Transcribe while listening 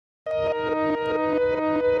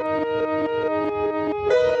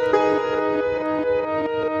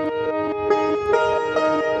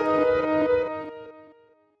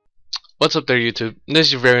What's up there, YouTube? This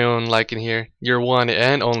is your very own Lycan here, your one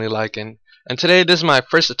and only Lycan. And today this is my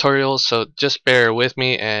first tutorial, so just bear with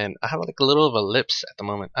me. And I have like a little of a lips at the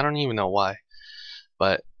moment. I don't even know why,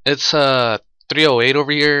 but it's 3:08 over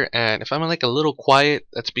here, and if I'm like a little quiet,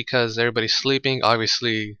 that's because everybody's sleeping,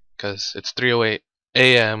 obviously, because it's 3:08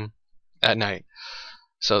 a.m. at night.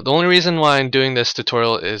 So the only reason why I'm doing this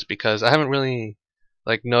tutorial is because I haven't really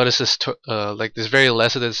like noticed this like there's very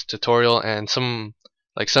less of this tutorial, and some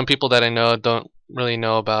people that I know don't really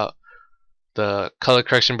know about the color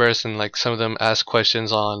correction burst, and like some of them ask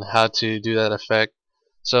questions on how to do that effect.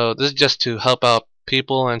 So this is just to help out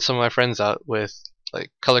people and some of my friends out with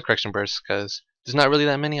like color correction bursts, because there's not really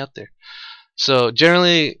that many out there. So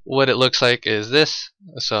generally what it looks like is this.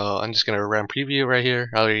 So I'm just gonna RAM preview right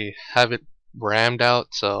here. I already have it rammed out,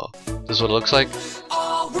 so this is what it looks like.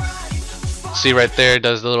 See right there, it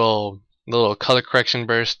does the little color correction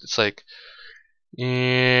burst. It's like,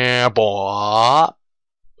 yeah, boy,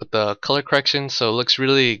 with the color correction. So it looks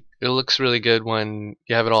really good when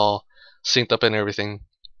you have it all synced up and everything.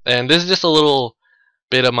 And this is just a little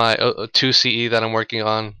bit of my 2CE that I'm working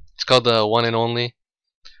on. It's called the one and only.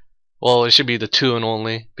 Well, it should be the two and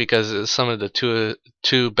only, because it's some of the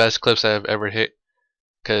two best clips I've ever hit,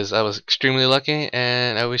 because I was extremely lucky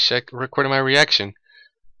and I wish I recorded my reaction.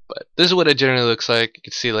 But this is what it generally looks like. You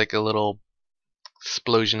can see like a little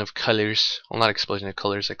explosion of colors. Well, not explosion of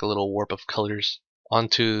colors, like a little warp of colors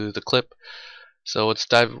onto the clip. So let's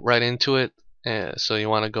dive right into it. So you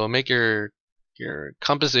want to go make your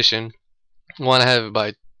composition. You want to have it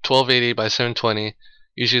by 1280 by 720.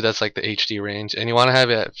 Usually that's like the HD range, and you want to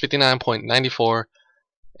have it at 59.94.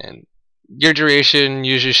 And your duration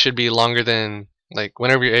usually should be longer than, like,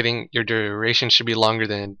 whenever you're editing, your duration should be longer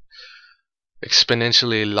than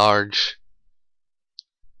exponentially large,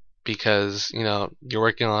 because you know you're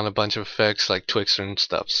working on a bunch of effects like Twixtor and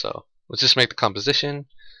stuff. So let's just make the composition.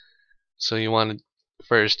 So you want to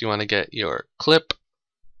first get your clip.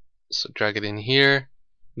 So drag it in here.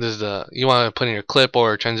 This is you want to put in your clip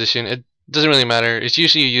or transition. It doesn't really matter. It's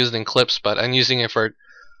usually used in clips, but I'm using it for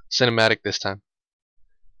cinematic this time.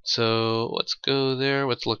 So let's go there.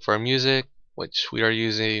 Let's look for our music, which we are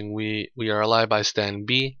using. We are alive by Stan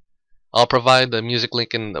B. I'll provide the music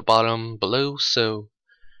link in the bottom below. So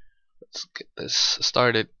let's get this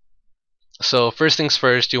started. So first things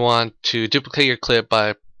first, you want to duplicate your clip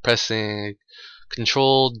by pressing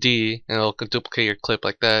Control D, and it'll duplicate your clip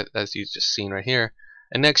like that, as you just seen right here.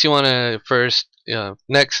 And next you want to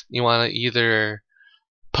either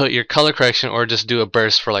put your color correction or just do a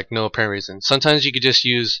burst for like no apparent reason. Sometimes you could just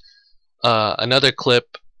use another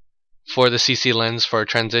clip for the CC lens for a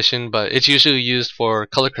transition, but it's usually used for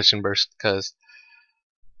color correction burst because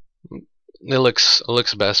it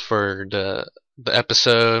looks best for the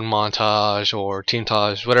episode, montage, or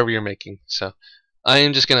teamtage, whatever you're making. So I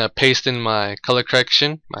am just gonna paste in my color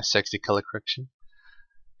correction, my sexy color correction.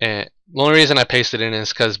 And the only reason I pasted it in is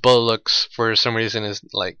because bullet looks, for some reason, is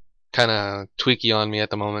like kind of tweaky on me at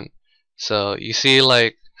the moment. So you see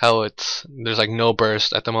like how there's like no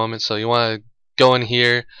burst at the moment. So you want to go in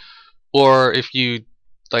here, or if you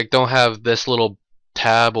like don't have this little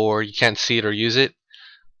tab or you can't see it or use it,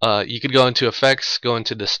 you could go into effects, go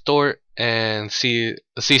into distort, and see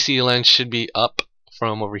the CC lens should be up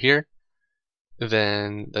from over here.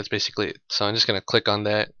 Then that's basically it. So I'm just gonna click on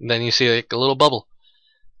that, and then you see like a little bubble.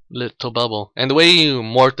 And the way you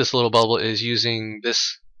morph this little bubble is using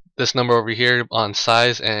this number over here on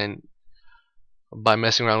size, and by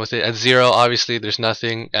messing around with it. At 0, obviously there's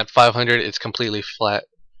nothing. At 500, it's completely flat.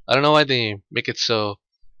 I don't know why they make it so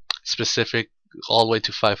specific all the way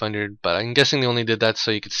to 500, but I'm guessing they only did that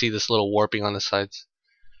so you could see this little warping on the sides.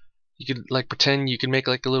 You could like pretend you could make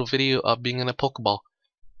like a little video of being in a Pokeball.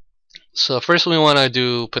 So first we want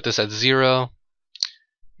to put this at 0,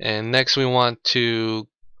 and next we want to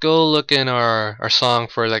go look in our song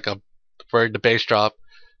for the bass drop,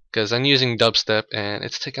 because I'm using dubstep and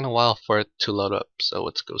it's taking a while for it to load up. So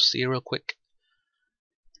let's go see it real quick.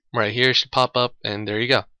 Right here, it should pop up, and there you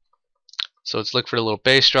go. So let's look for the little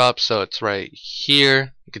bass drop. So it's right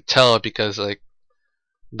here. You can tell it because like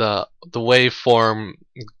the waveform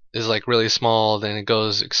is like really small, then it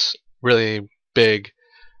goes really big.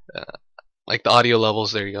 Like the audio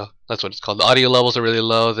levels, there you go. That's what it's called. The audio levels are really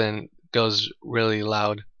low, then it goes really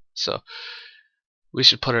loud. So we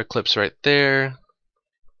should put our clips right there.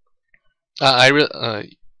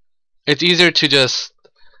 It's easier to just,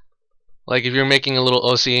 like, if you're making a little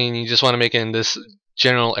OC and you just want to make it in this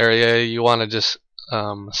general area, you want to just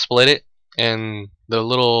split it, and the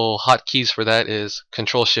little hotkeys for that is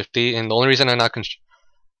Control Shift D. And the only reason I'm not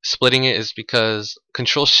splitting it is because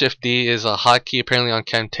Control Shift D is a hotkey apparently on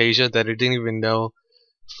Camtasia that I didn't even know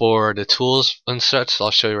for the tools and such. So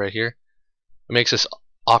I'll show you right here. It makes this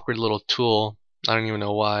awkward little tool. I don't even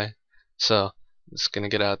know why. So I'm just gonna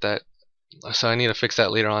get out that. So I need to fix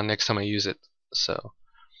that later on next time I use it. So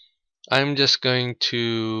I'm just going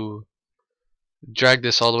to drag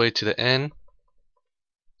this all the way to the end.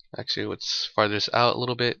 Actually, let's farther this out a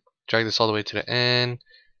little bit. Drag this all the way to the end.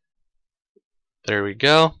 There we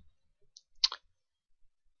go.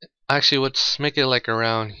 Actually, let's make it like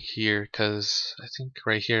around here, because I think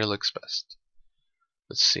right here looks best.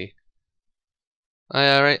 Let's see.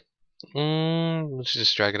 Alright. Let's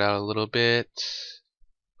just drag it out a little bit.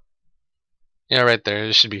 Yeah, right there.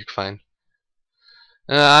 It should be fine.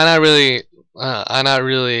 I'm not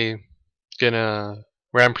really gonna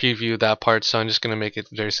RAM preview that part, so I'm just gonna make it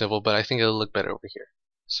very simple. But I think it'll look better over here.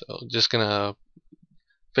 So just gonna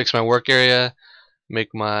fix my work area.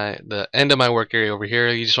 Make the end of my work area over here.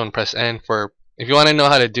 You just want to press N for if you want to know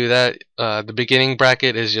how to do that. The beginning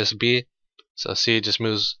bracket is just B. So see, it just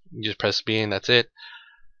moves. You just press B and that's it.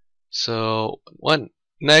 So what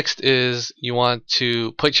next is you want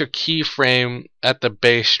to put your keyframe at the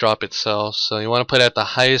bass drop itself. So you want to put it at the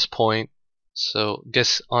highest point. So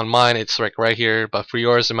guess on mine it's like right here, but for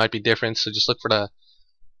yours it might be different. So just look for the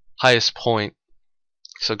highest point.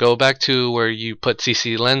 So go back to where you put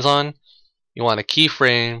CC lens on. You want a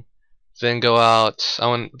keyframe, then go out, I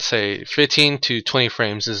want to say 15 to 20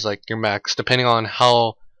 frames is like your max, depending on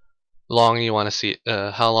how long you want to see,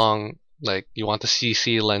 how long like you want the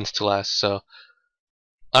CC lens to last. So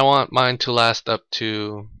I want mine to last up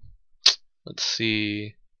to, let's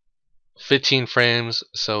see, 15 frames.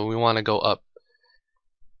 So we want to go up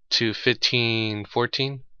to 15,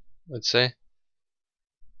 14, let's say.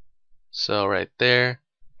 So right there.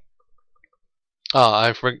 Oh,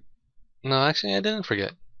 I forgot. No, actually, I didn't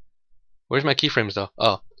forget. Where's my keyframes though?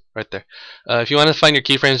 Oh, right there. If you want to find your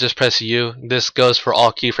keyframes, just press U. This goes for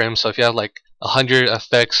all keyframes. So if you have like 100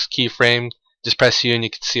 effects keyframe, just press U and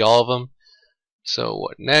you can see all of them. So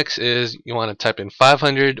what next is you want to type in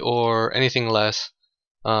 500 or anything less.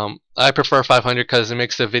 I prefer 500 because it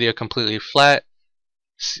makes the video completely flat.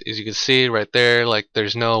 As you can see right there, like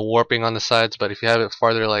there's no warping on the sides. But if you have it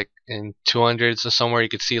farther, like in 200s or somewhere, you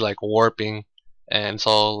could see like warping. And it's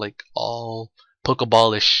all like all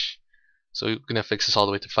Pokeballish. So we're gonna fix this all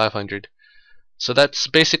the way to 500. So that's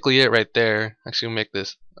basically it right there. Actually, make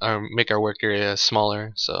this make our work area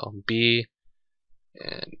smaller. So B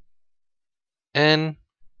and N.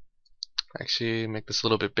 Actually, make this a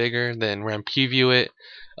little bit bigger. Then RAM preview it.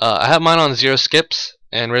 I have mine on 0 skips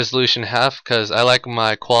and resolution half because I like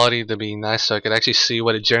my quality to be nice, so I could actually see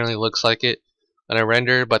what it generally looks like it when I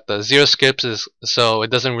render. But the 0 skips is so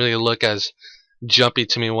it doesn't really look as jumpy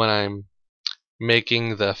to me when I'm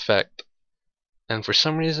making the effect. And for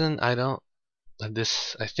some reason I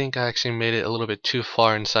think I actually made it a little bit too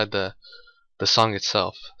far inside the song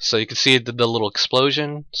itself. So you can see it did the little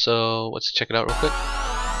explosion. So let's check it out real quick.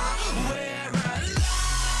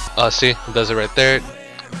 See, it does it right there.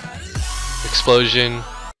 Explosion.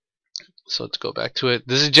 So let's go back to it.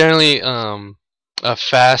 This is generally a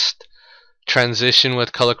fast transition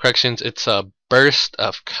with color corrections. It's a burst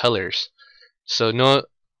of colors. So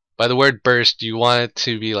by the word burst, you want it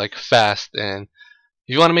to be like fast, and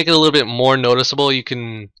if you want to make it a little bit more noticeable, you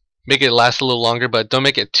can make it last a little longer, but don't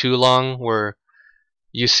make it too long where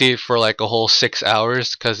you see it for like a whole 6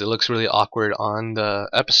 hours, because it looks really awkward on the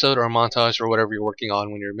episode or montage or whatever you're working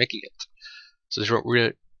on when you're making it. So just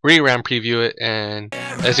RAM preview it, and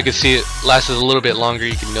as you can see, it lasted a little bit longer.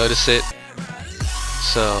 You can notice it.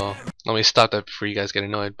 So let me stop that before you guys get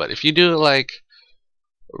annoyed. But if you do like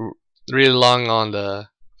really long on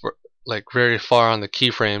like very far on the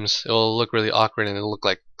keyframes, it will look really awkward and it'll look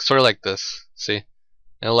like sort of like this. See,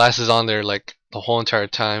 and it lasts on there like the whole entire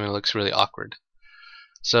time and it looks really awkward.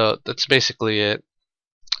 So that's basically it.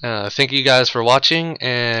 Thank you guys for watching,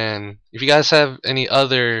 and if you guys have any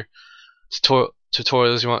other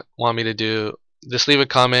tutorials you want me to do, just leave a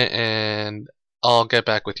comment and I'll get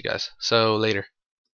back with you guys. So later.